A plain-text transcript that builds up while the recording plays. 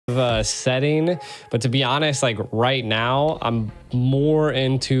setting. But to be honest, like right now, I'm more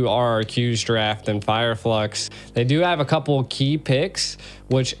into RRQ's draft than FireFlux. They do have a couple key picks,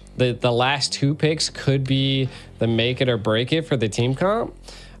 which the last 2 picks could be the make it or break it for the team comp.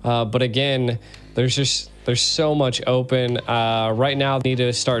 But again, there's so much open. Right now, they need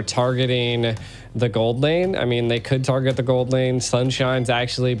to start targeting the gold lane. I mean, they could target the gold lane. Sunshine's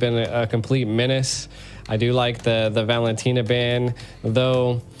actually been a complete menace. I do like the Valentina ban,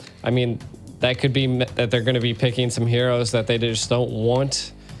 though. I mean, that could be that they're going to be picking some heroes that they just don't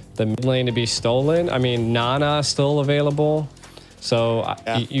want the mid lane to be stolen. I mean, Nana still available. So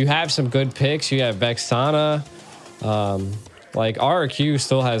yeah, you have some good picks. You have Vexana. Like RRQ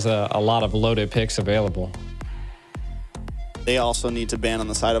still has a lot of loaded picks available. They also need to ban on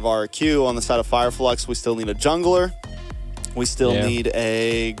the side of RRQ. On the side of FireFlux, we still need a jungler. We still need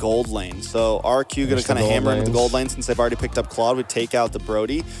a gold lane. So RRQ going to kind of hammer into the gold lane since they've already picked up Claude. We take out the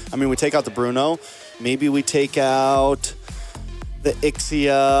Brody. I mean, we take out the Bruno. Maybe we take out the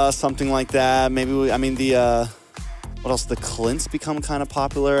Ixia, something like that. Maybe we, I mean, the, what else? The Clint's become kind of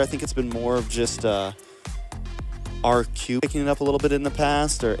popular. I think it's been more of just RQ picking it up a little bit in the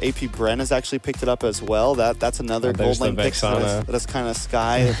past, or AP Bren has actually picked it up as well. That's another gold lane pick that is kind of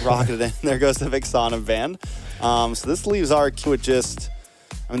sky rocketed in. There goes the Vexana ban. So this leaves RQ with just,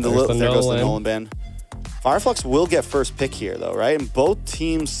 I mean, there goes the Nolan ban. FireFlux will get first pick here though, right? And both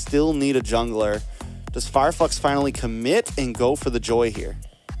teams still need a jungler. Does FireFlux finally commit and go for the Joy here?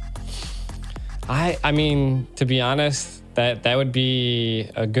 I mean, to be honest, that would be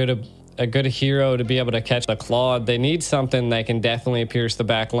a good hero to be able to catch the Claude. They need something that can definitely pierce the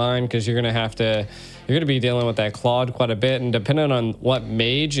back line, because you're gonna be dealing with that Claude quite a bit, and depending on what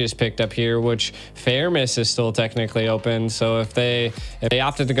mage is picked up here, which Fairmiss is still technically open. So if they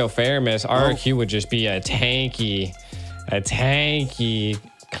opted to go Fairmiss, RRQ would just be a tanky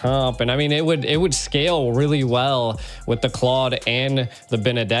comp, and I mean it would scale really well with the Claude and the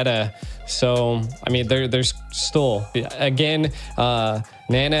Benedetta. So I mean there's still, again,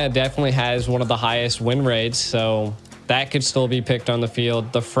 Nana definitely has one of the highest win rates, so that could still be picked on the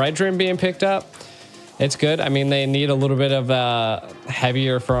field. The Fredrin being picked up, it's good. I mean, they need a little bit of a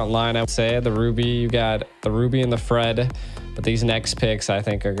heavier front line, I would say. The Ruby, you got the Ruby and the Fred, but these next picks I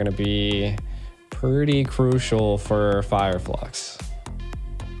think are going to be pretty crucial for FireFlux.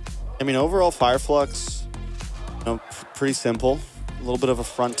 I mean, overall, FireFlux, you know, pretty simple. A little bit of a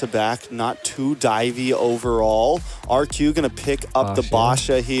front to back, not too divey overall. RQ gonna pick up the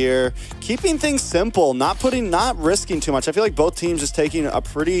Basha here, keeping things simple, not risking too much. I feel like both teams just taking a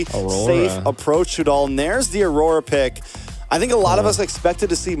pretty safe approach to it all. And there's the Aurora pick. I think a lot of us expected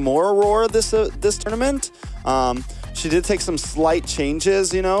to see more Aurora this tournament. She did take some slight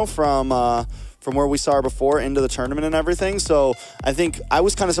changes, you know, from where we saw her before into the tournament and everything. So I think I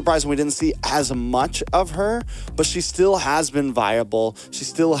was kind of surprised when we didn't see as much of her, but she still has been viable. She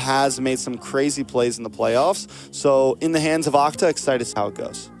still has made some crazy plays in the playoffs. So in the hands of Octa, excited to see how it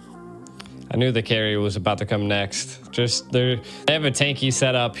goes. I knew the carry was about to come next. Just they have a tanky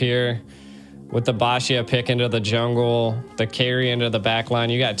setup here with the Basha pick into the jungle, the carry into the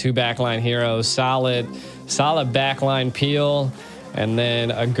backline. You got 2 backline heroes, solid backline peel, and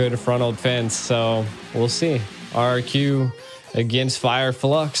then a good frontal defense. So we'll see. RRQ against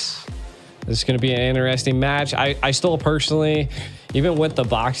FireFlux. This is going to be an interesting match. I still personally, even with the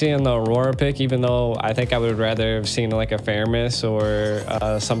Boxy and the Aurora pick, even though I think I would rather have seen like a Fairmiss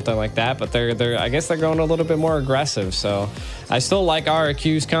or something like that, but I guess they're going a little bit more aggressive. So I still like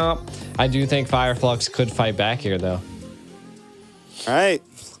RRQ's comp. I do think FireFlux could fight back here though. All right.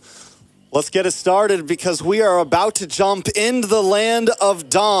 Let's get it started, because we are about to jump into the land of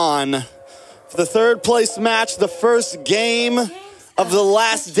Dawn for the 3rd place match, the first game of the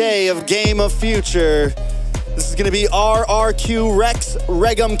last day of Game of Future. This is going to be RRQ Rex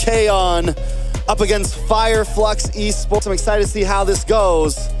Regum Kaon up against FireFlux Esports. I'm excited to see how this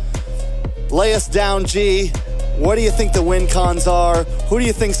goes. Lay us down, G. What do you think the win cons are? Who do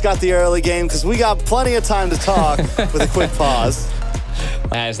you think's got the early game? Because we got plenty of time to talk with a quick pause.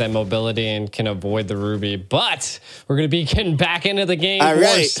 Has that mobility and can avoid the Ruby, but we're going to be getting back into the game for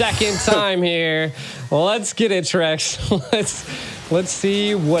a second time here. Well, let's get it, Trex. Let's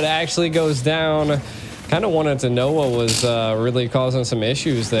see what actually goes down. Kind of wanted to know what was really causing some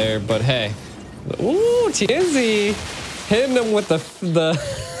issues there, but hey. Ooh, TNZ hitting him with the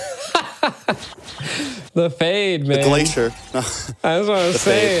the fade, man. The glacier. That's what I was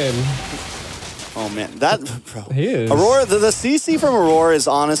saying. Oh man, that bro. He is. Aurora, the CC from Aurora is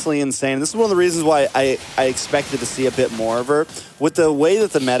honestly insane. This is one of the reasons why I expected to see a bit more of her. With the way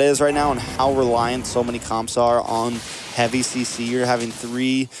that the meta is right now and how reliant so many comps are on heavy CC. You're having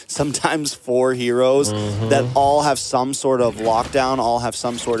 3, sometimes 4 heroes that all have some sort of lockdown, all have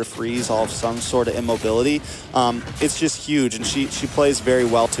some sort of freeze, all have some sort of immobility. It's just huge, and she plays very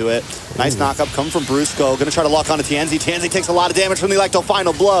well to it. Nice knock-up coming from Brusco. Gonna try to lock onto TNZ. TNZ takes a lot of damage from the Electo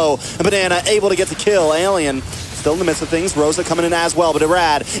final blow. And Banana able to get the kill. Alien still in the midst of things. Rosa coming in as well, but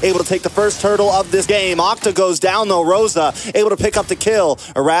Irad able to take the first turtle of this game. Octa goes down though. Rosa able to pick up the kill.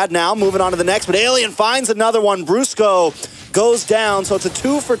 Irad now moving on to the next, but Alien finds another one. Brusco goes down, so it's a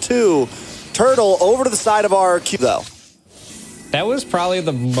 2 for 2. Turtle over to the side of RRQ though. That was probably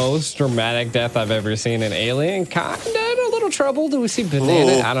the most dramatic death I've ever seen in Alien. Kinda in a little trouble. Do we see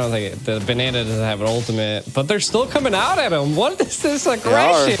Banana? Ooh. I don't think the Banana doesn't have an ultimate, but they're still coming out at him. What is this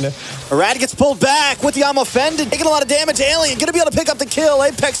aggression? Irad gets pulled back with the I'm offended, taking a lot of damage. Alien gonna be able to pick up the kill.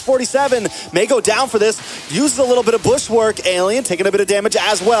 Apex 47 may go down for this. Uses a little bit of bushwork. Alien taking a bit of damage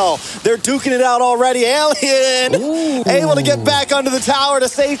as well. They're duking it out already. Alien able to get back under the tower to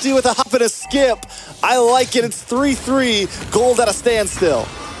safety with a hop and a skip. I like it. It's 3-3. Gold at a standstill.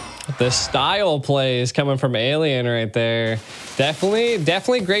 The style play is coming from Alien right there.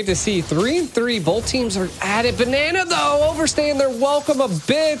 Definitely great to see. 3-3. Both teams are at it. Banana, though, overstaying their welcome a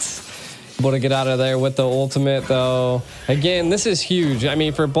bit. Able to get out of there with the ultimate, though. Again, this is huge. I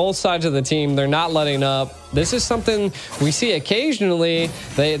mean, for both sides of the team, they're not letting up. This is something we see occasionally.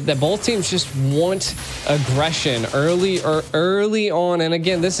 That both teams just want aggression early on. And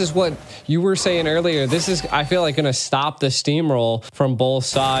again, this is what you were saying earlier. This is, I feel like, going to stop the steamroll from both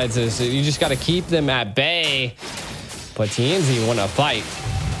sides. Is you just got to keep them at bay. But TNZ want to fight.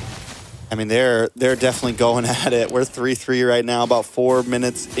 I mean, they're definitely going at it. We're 3-3 right now, about 4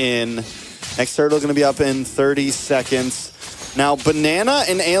 minutes in. Next turtle going to be up in 30 seconds. Now, Banana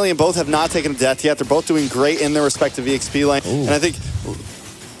and Alien both have not taken a death yet. They're both doing great in their respective EXP lane. And I think, oh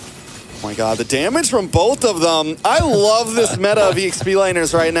my God, the damage from both of them. I love this meta of EXP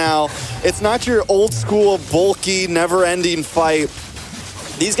laners right now. It's not your old school, bulky, never-ending fight.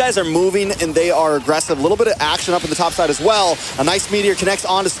 These guys are moving and they are aggressive. A little bit of action up in the top side as well. A nice meteor connects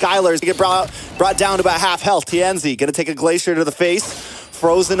onto Skylar. They get brought down to about half health. TNZ gonna take a glacier to the face.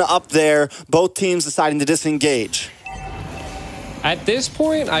 Frozen up there. Both teams deciding to disengage. At this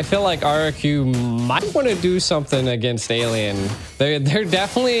point, I feel like RRQ might want to do something against Alien. They're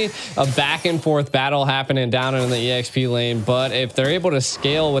definitely a back and forth battle happening down in the EXP lane, but if they're able to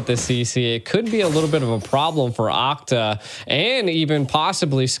scale with the CC, it could be a little bit of a problem for Octa and even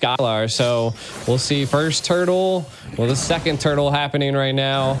possibly Skylar. So we'll see first turtle. Well, the second turtle happening right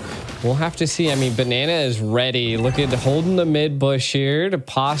now. We'll have to see. I mean, Banana is ready. Look at holding the mid bush here to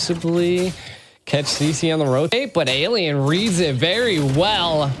possibly catch CC on the rotate, but Alien reads it very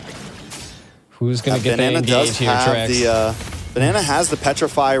well. Who's going to get the engage here, Trex? Banana has the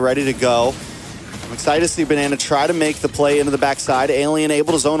Petrify ready to go. I'm excited to see Banana try to make the play into the backside. Alien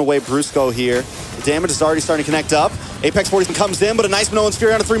able to zone away Brusco here. The damage is already starting to connect up. Apex 47 comes in, but a nice Minoan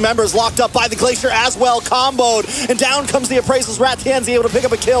Sphere on 3 members, locked up by the Glacier as well, comboed, and down comes the Appraisal's Rat. TNZ able to pick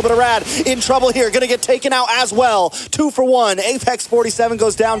up a kill, but Irad in trouble here, gonna get taken out as well. 2 for 1. Apex 47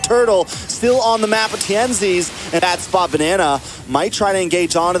 goes down. Turtle still on the map, but TNZ's at that spot. Banana might try to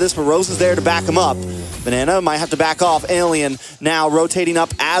engage onto this, but Rose is there to back him up. Banana might have to back off. Alien now rotating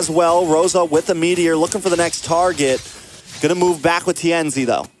up as well. Rosa with the meteor, looking for the next target. Gonna move back with TNZ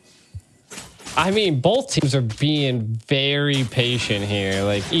though. I mean, both teams are being very patient here.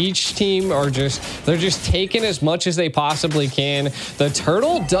 Like, each team they're just taking as much as they possibly can. The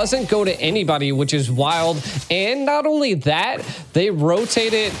turtle doesn't go to anybody, which is wild. And not only that, they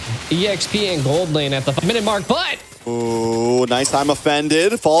rotated EXP and gold lane at the 5-minute mark, but ooh, nice. I'm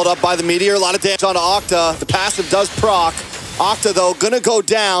offended. Followed up by the meteor. A lot of damage onto Octa. The passive does proc. Octa, though, gonna go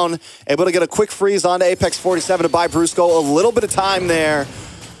down. Able to get a quick freeze onto Apex 47 to buy Brusco a little bit of time there.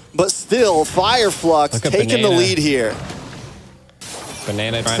 But still, FireFlux taking the lead here.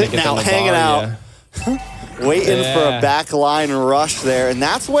 Banana trying to get out, hanging out. Waiting for a backline rush there. And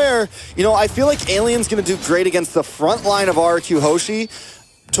that's where, you know, I feel like Alien's going to do great against the front line of RRQ Hoshi,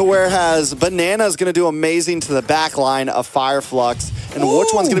 to whereas Banana is going to do amazing to the back line of FireFlux. And which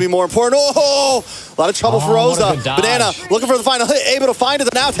one's going to be more important? Oh, a lot of trouble for Rosa. Banana looking for the final hit, able to find it.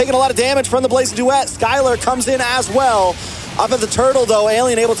 Now taking a lot of damage from the Blazing Duet. Skylar comes in as well. Up at the turtle, though,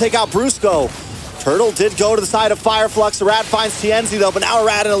 Alien able to take out Brusco. Turtle did go to the side of FireFlux. Rad finds TNZ, though, but now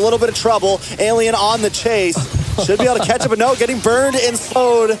Rad in a little bit of trouble. Alien on the chase. Should be able to catch up, but no, getting burned and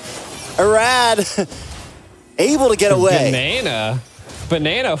slowed. Rad able to get away.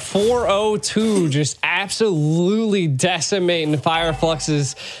 Banana 402, just absolutely decimating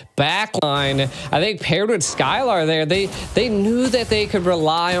FireFlux's backline. I think paired with Skylar there, they knew that they could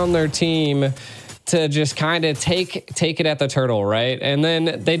rely on their team to just kind of take it at the turtle, right? And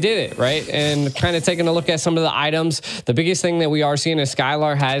then they did it, right? And kind of taking a look at some of the items. The biggest thing that we are seeing is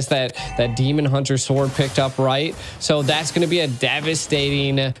Skylar has that Demon Hunter sword picked up, right? So that's going to be a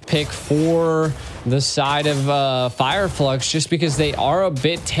devastating pick for the side of FireFlux, just because they are a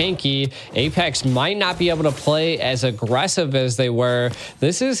bit tanky. Apex might not be able to play as aggressive as they were.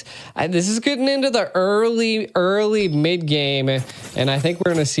 This is getting into the early mid game, and I think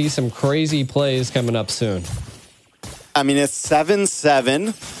we're going to see some crazy plays coming up soon. I mean, it's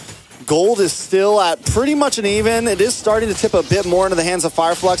 7-7. Gold is still at pretty much an even. It is starting to tip a bit more into the hands of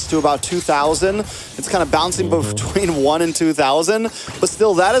FireFlux to about 2,000. It's kind of bouncing between 1 and 2,000, but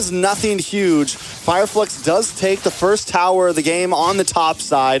still, that is nothing huge. FireFlux does take the first tower of the game on the top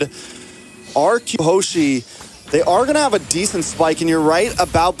side. RRQ HOSHI, they are going to have a decent spike, and you're right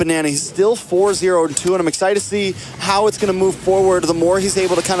about Banana. He's still 4-0-2, and I'm excited to see how it's going to move forward the more he's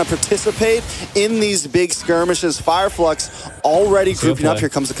able to kind of participate in these big skirmishes. FireFlux already grouping up. Here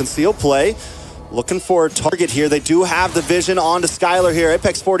comes a concealed play. Looking for a target here. They do have the vision onto Skylar here.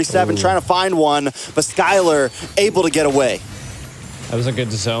 Apex 47 trying to find one, but Skylar able to get away. That was a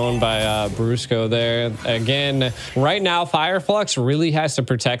good zone by Brusco there. Again, right now, FireFlux really has to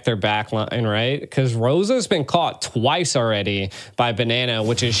protect their back line, right? Because Rosa's been caught twice already by Banana,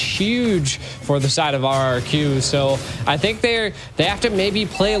 which is huge for the side of RRQ. So I think they have to maybe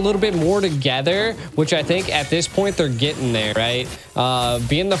play a little bit more together, which I think at this point they're getting there, right?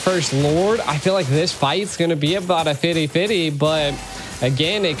 Being the first Lord, I feel like this fight's going to be about a 50-50, but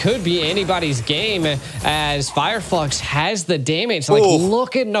again, it could be anybody's game as FireFlux has the damage. Like,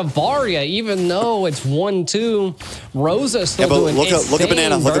 look at Navaria, even though it's 1-2, Rosa still doing look at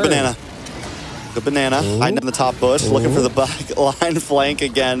Banana, burn. look at Banana. Good Banana, hiding in the top bush, looking for the back line flank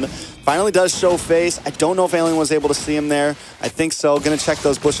again. Finally does show face. I don't know if Alien was able to see him there. I think so. Gonna check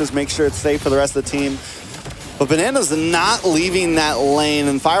those bushes, make sure it's safe for the rest of the team. But Banana's not leaving that lane,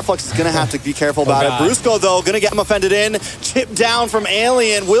 and FireFlux is going to have to be careful about it. Brusco, though, going to get him offended in. Chip down from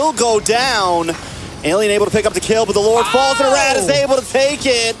Alien, will go down. Alien able to pick up the kill, but the Lord falls, and Rad is able to take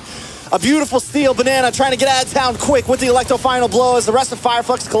it. A beautiful steal. Banana trying to get out of town quick with the Electro final blow as the rest of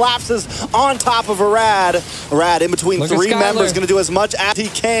FireFlux collapses on top of Arad. Arad in between three members, going to do as much as he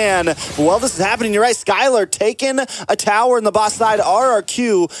can. But while this is happening, you're right, Skylar taking a tower in the boss side.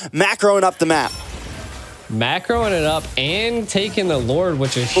 RRQ macroing up the map. Macroing it up and taking the Lord,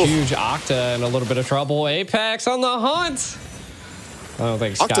 which is huge. Octa in a little bit of trouble. Apex on the hunt. I don't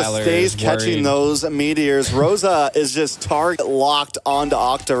think Skylar stays is catching those meteors. Rosa is just target locked onto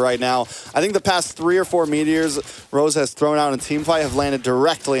Octa right now. I think the past 3 or 4 meteors Rosa has thrown out in a team fight have landed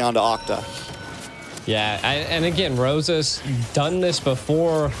directly onto Octa. Yeah, and again, Rosa's done this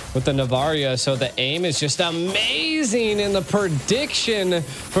before with the Navaria, so the aim is just amazing, and the prediction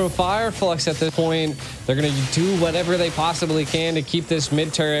from FireFlux at this point, they're going to do whatever they possibly can to keep this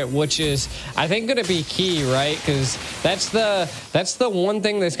mid turret, which is, I think, going to be key, right? Because that's the one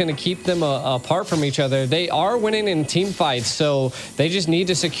thing that's going to keep them apart from each other. They are winning in team fights, so they just need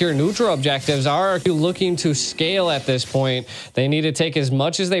to secure neutral objectives. RRQ looking to scale at this point. They need to take as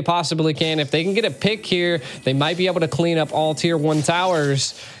much as they possibly can. If they can get a pick here, they might be able to clean up all tier 1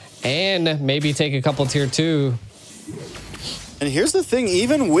 towers and maybe take a couple tier 2. And here's the thing,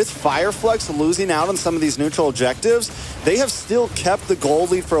 even with FireFlux losing out on some of these neutral objectives, they have still kept the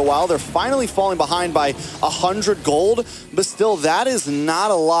gold lead for a while. They're finally falling behind by 100 gold, but still, that is not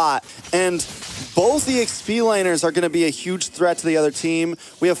a lot. And both the XP laners are going to be a huge threat to the other team.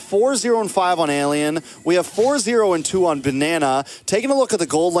 We have 4-0-5 on Alien. We have 4-0-2 on Banana. Taking a look at the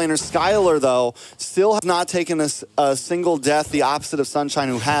gold laner, Skylar, though, still has not taken a single death, the opposite of Sunshine,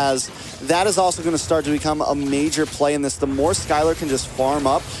 who has. That is also going to start to become a major play in this. The more Skylar can just farm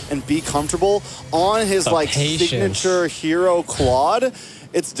up and be comfortable on his signature hero Claude,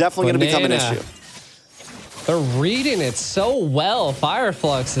 it's definitely going to become an issue. They're reading it so well.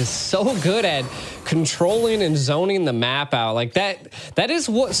 FireFlux is so good at controlling and zoning the map out. Like that is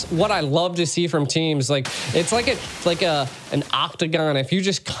what I love to see from teams. Like it's like an octagon. If you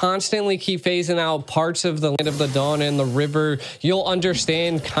just constantly keep phasing out parts of the Land of the Dawn and the river, you'll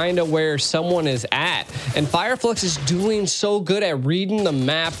understand kind of where someone is at. And FireFlux is doing so good at reading the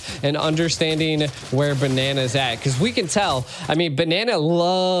map and understanding where Banana's at. Because we can tell, I mean, Banana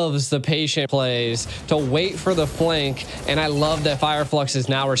loves the patient plays to wait for the flank. And I love that FireFlux is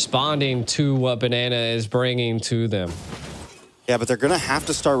now responding to what Banana is bringing to them. Yeah, but they're going to have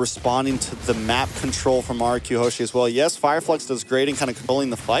to start responding to the map control from RRQ HOSHI as well. Yes, FireFlux does great in kind of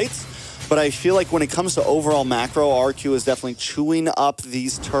controlling the fights, but I feel like when it comes to overall macro, RRQ is definitely chewing up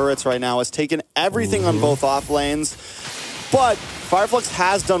these turrets right now. Has taken everything on both off lanes, but FireFlux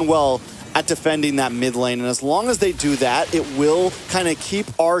has done well at defending that mid lane. And as long as they do that, it will kind of keep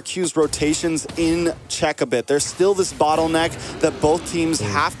RRQ's rotations in check a bit. There's still this bottleneck that both teams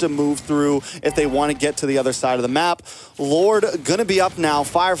have to move through if they want to get to the other side of the map. Lord gonna be up now.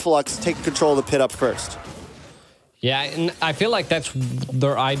 FireFlux take control of the pit up first. Yeah, and I feel like that's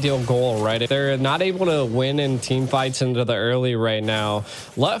their ideal goal, right? If they're not able to win in team fights into the early right now,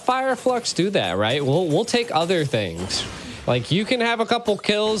 let FireFlux do that, right? We'll take other things. Like, you can have a couple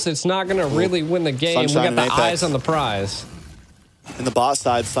kills. It's not going to really win the game. Sunshine, we got the Apex eyes on the prize. In the bot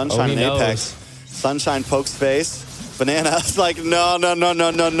side, Sunshine and Apex. Sunshine pokes face. Banana's like, no.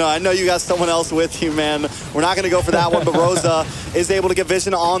 I know you got someone else with you, man. We're not going to go for that one, but Rosa is able to get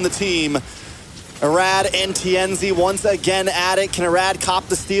vision on the team. Arad and Tienzi once again at it. Can Arad cop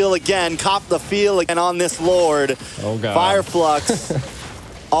the steal again? Cop the feel again on this Lord. Oh, God. FireFlux.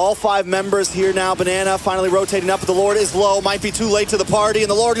 All 5 members here now. Banana finally rotating up, but the Lord is low. Might be too late to the party, and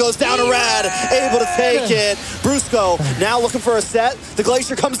the Lord goes down. Arad able to take it. Brusco now looking for a set. The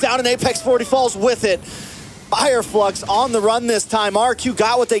Glacier comes down, and Apex 40 falls with it. FireFlux on the run this time. RQ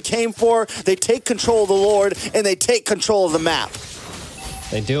got what they came for. They take control of the Lord, and they take control of the map.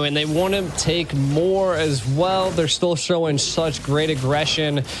 They do, and they want to take more as well. They're still showing such great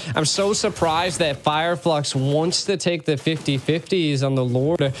aggression. I'm so surprised that FireFlux wants to take the 50-50s on the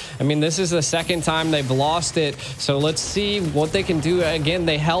Lord. I mean, this is the second time they've lost it, so let's see what they can do. Again,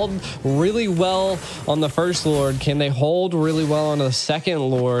 they held really well on the first Lord. Can they hold really well on the second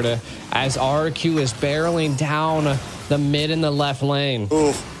Lord as RRQ is barreling down the mid and the left lane?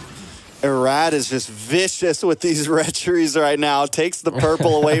 Ooh. Arad is just vicious with these retries right now. Takes the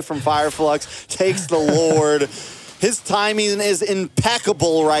purple away from FireFlux. Takes the Lord. His timing is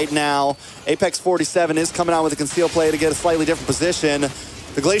impeccable right now. Apex 47 is coming out with a conceal play to get a slightly different position.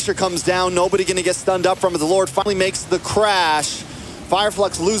 The Glacier comes down. Nobody going to get stunned up from it. The Lord finally makes the crash.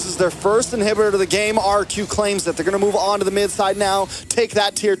 FireFlux loses their first inhibitor of the game. RQ claims that they're going to move on to the mid side now. Take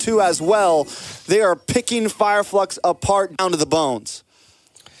that tier 2 as well. They are picking FireFlux apart down to the bones.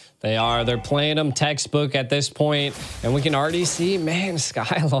 They are. They're playing them textbook at this point, and we can already see, man,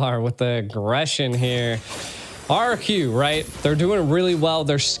 Skylar with the aggression here. RQ, right? They're doing really well.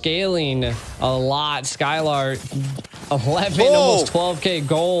 They're scaling a lot. Skylar, 11, almost 12K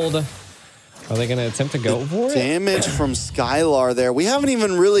gold. Are they going to attempt to go for it? Damage from Skylar there. We haven't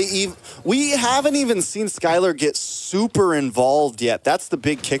even seen Skylar get super involved yet. That's the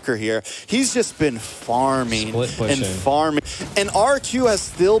big kicker here. He's just been farming and farming. And RQ has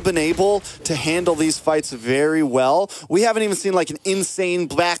still been able to handle these fights very well. We haven't even seen like an insane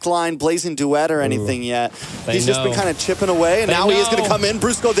backline blazing duet or anything yet. He's just been kind of chipping away, and now he is going to come in.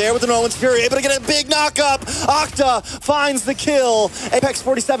 Brusco there with the No One's Fury, able to get a big knockup. Octa finds the kill. Apex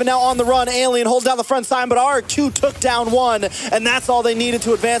 47 now on the run. Alien holds down the front side, but RQ took down one, and that's all they needed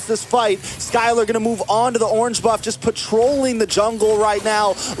to advance this fight. Skylar going to move on to the orange buff, just patrolling the jungle right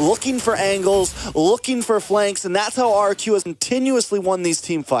now, looking for angles, looking for flanks, and that's how RQ has continuously won these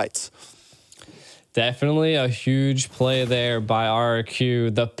team fights. Definitely a huge play there by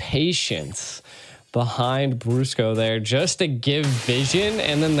RQ. The patience behind Brusco there just to give vision,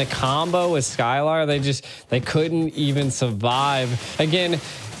 and then the combo with Skylar, they couldn't even survive. Again,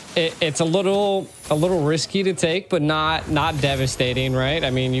 it's a little risky to take, but not devastating, right? I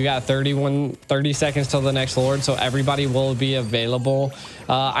mean, you got 30 seconds till the next Lord, so everybody will be available.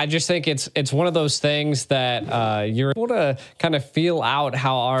 I just think it's one of those things that you're able to kind of feel out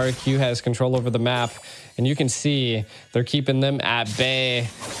how RRQ has control over the map, and you can see they're keeping them at bay.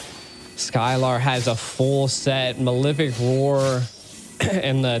 Skylar has a full set, Malefic Roar,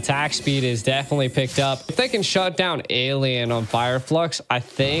 and the attack speed is definitely picked up. If they can shut down Alien on FireFlux, I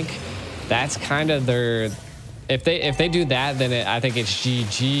think that's kind of their... If they do that, then I think it's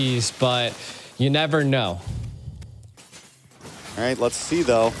GG's, but you never know. All right, let's see,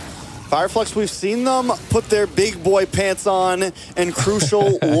 though. FireFlux, we've seen them put their big boy pants on in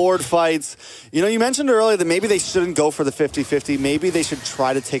crucial Lord fights. You know, you mentioned earlier that maybe they shouldn't go for the 50-50. Maybe they should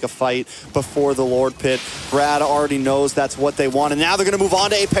try to take a fight before the Lord pit. Brad already knows that's what they want. And now they're going to move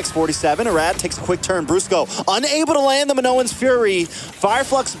on to Apex 47. Arad takes a quick turn. Brusco unable to land the Minoan's Fury.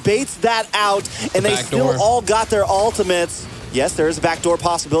 FireFlux baits that out, and they still all got their ultimates. Yes, there is a backdoor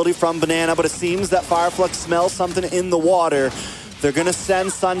possibility from Banana, but it seems that FireFlux smells something in the water. They're going to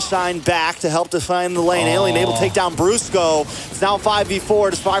send Sunshine back to help define the lane. Alien able to take down Brusco. It's now 5v4.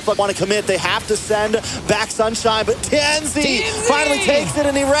 Does FireFlux want to commit? They have to send back Sunshine, but Tienzi finally takes it,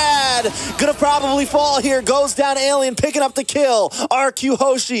 and Arad going to probably fall here. Goes down Alien, picking up the kill. RRQ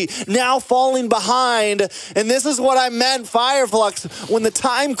HOSHI now falling behind, and this is what I meant, FireFlux. When the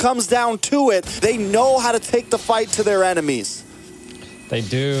time comes down to it, they know how to take the fight to their enemies. They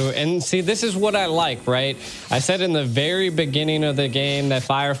do. And see, this is what I like, right? I said in the very beginning of the game that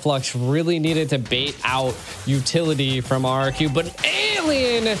FireFlux really needed to bait out utility from RRQ, but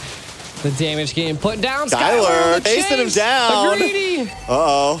Alien, the damage getting put down. Skylar chasing him down.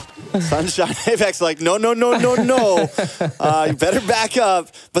 Uh-oh. Sunshine Apex like, no. You better back up.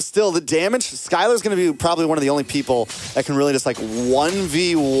 But still, the damage, Skylar's going to be probably one of the only people that can really just like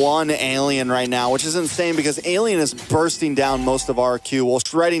 1v1 Alien right now, which is insane because Alien is bursting down most of RQ, well,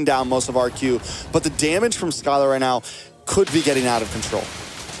 shredding down most of RQ. But the damage from Skylar right now could be getting out of control.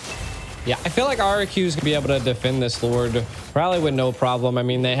 Yeah, I feel like RRQ is going to be able to defend this Lord probably with no problem. I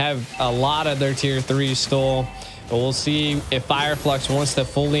mean, they have a lot of their tier 3 stole. But we'll see if FireFlux wants to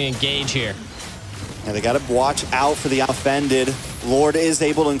fully engage here. Yeah, they got to watch out for the offended. Lord is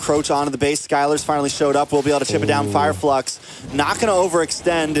able to encroach onto the base. Skylar's finally showed up. We'll be able to chip it down. FireFlux not going to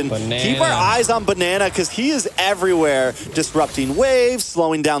overextend. And keep our eyes on Banana because he is everywhere, disrupting waves,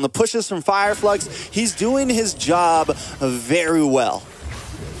 slowing down the pushes from FireFlux. He's doing his job very well.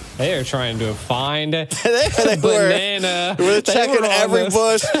 They are trying to find they Banana. We're checking every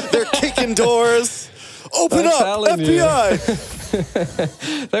bush. They're kicking doors. Open up, FBI.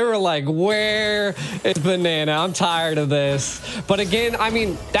 They were like, where is Banana? I'm tired of this. But again, I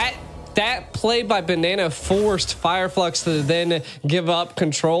mean, that play by Banana forced FireFlux to then give up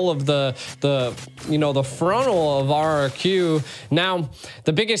control of the frontal of RRQ. Now,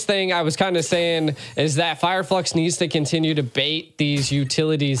 the biggest thing I was kind of saying is that FireFlux needs to continue to bait these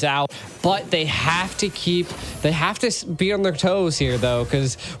utilities out, but they have to be on their toes here though,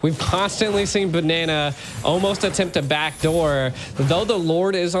 because we've constantly seen Banana almost attempt a backdoor. Though the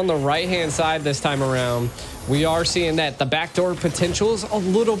Lord is on the right-hand side this time around, we are seeing that the backdoor potential is a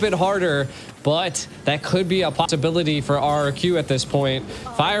little bit harder, but that could be a possibility for RRQ at this point.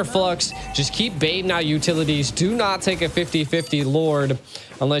 FireFlux, just keep baiting out utilities. Do not take a 50-50 Lord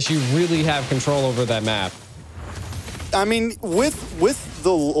unless you really have control over that map. I mean, with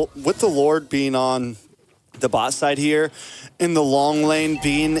the Lord being on the bot side here, in the long lane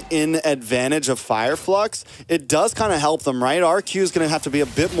being in advantage of FireFlux, it does kind of help them, right? RQ is going to have to be a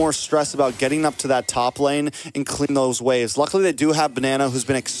bit more stressed about getting up to that top lane and clean those waves. Luckily, they do have Banana, who's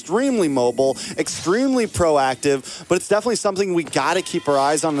been extremely mobile, extremely proactive, but it's definitely something we got to keep our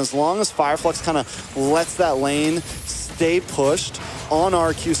eyes on. As long as FireFlux kind of lets that lane stay pushed on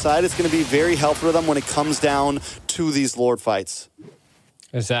RQ side, it's going to be very helpful for them when it comes down to these Lord fights.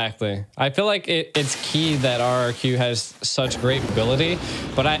 Exactly. I feel like it's key that RRQ has such great ability,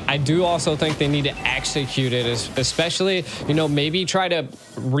 but I do also think they need to execute it, especially, maybe try to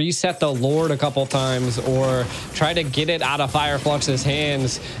reset the Lord a couple times or try to get it out of FireFlux's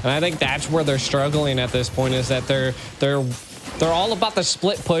hands. And I think that's where they're struggling at this point, is that they're all about the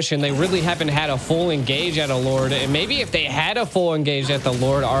split push, and they really haven't had a full engage at a Lord. And maybe if they had a full engage at the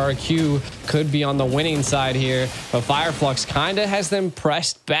Lord, RRQ could be on the winning side here. But FireFlux kind of has them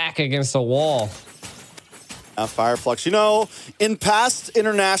pressed back against the wall. FireFlux, in past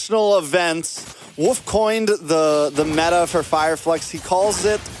international events, Wolf coined the meta for FireFlux. He calls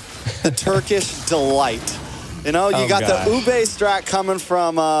it the Turkish delight. You got the Ube strat coming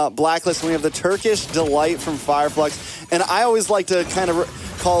from Blacklist, and we have the Turkish delight from FireFlux. And I always like to kind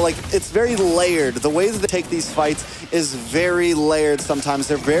of call, it's very layered. The way that they take these fights is very layered sometimes.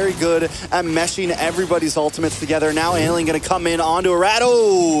 They're very good at meshing everybody's ultimates together. Now Alien going to come in onto a rat.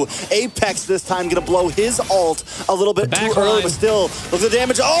 Oh, Apex this time going to blow his ult a little bit too early, but still, look at the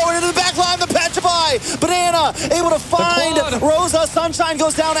damage. Oh, and into the back line, the Petrify. Banana able to find Rosa. Sunshine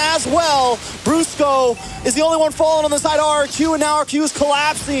goes down as well. Brusco is the only one falling on the side of RQ, and now RQ is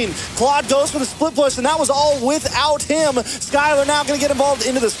collapsing. Claude goes for the split push, and that was all without him. Skylar now going to get involved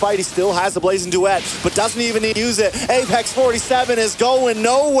into this fight. He still has the Blazing Duet, but doesn't even need to use it. Apex 47 is going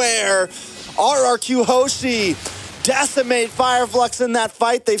nowhere. RRQ Hoshi decimate FireFlux in that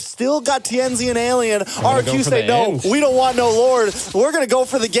fight. They've still got TNZ and Alien. RRQ say, no, we don't want no Lord. We're going to go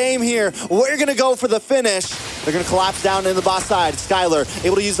for the game here. We're going to go for the finish. They're going to collapse down in the bot side. Skylar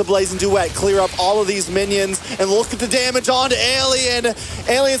able to use the Blazing Duet, clear up all of these minions, and look at the damage onto Alien.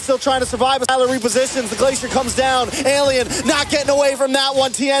 Alien still trying to survive, but Skylar repositions. The Glacier comes down. Alien not getting away from that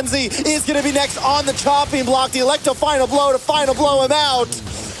one. TNZ is going to be next on the chopping block. The Electro final blow to final blow him out.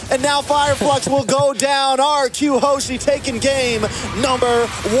 And now FireFlux will go down. RRQ Hoshi taking game number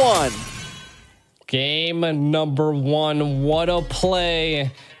 1. Game number 1. What a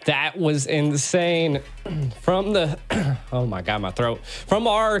play That was insane. From the, oh my God, my throat. From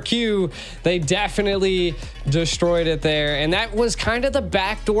RRQ, they definitely destroyed it there. And that was kind of the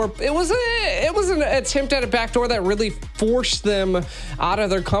backdoor. It was an attempt at a backdoor that really forced them out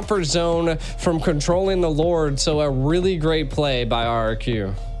of their comfort zone from controlling the Lord. So a really great play by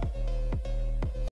RRQ.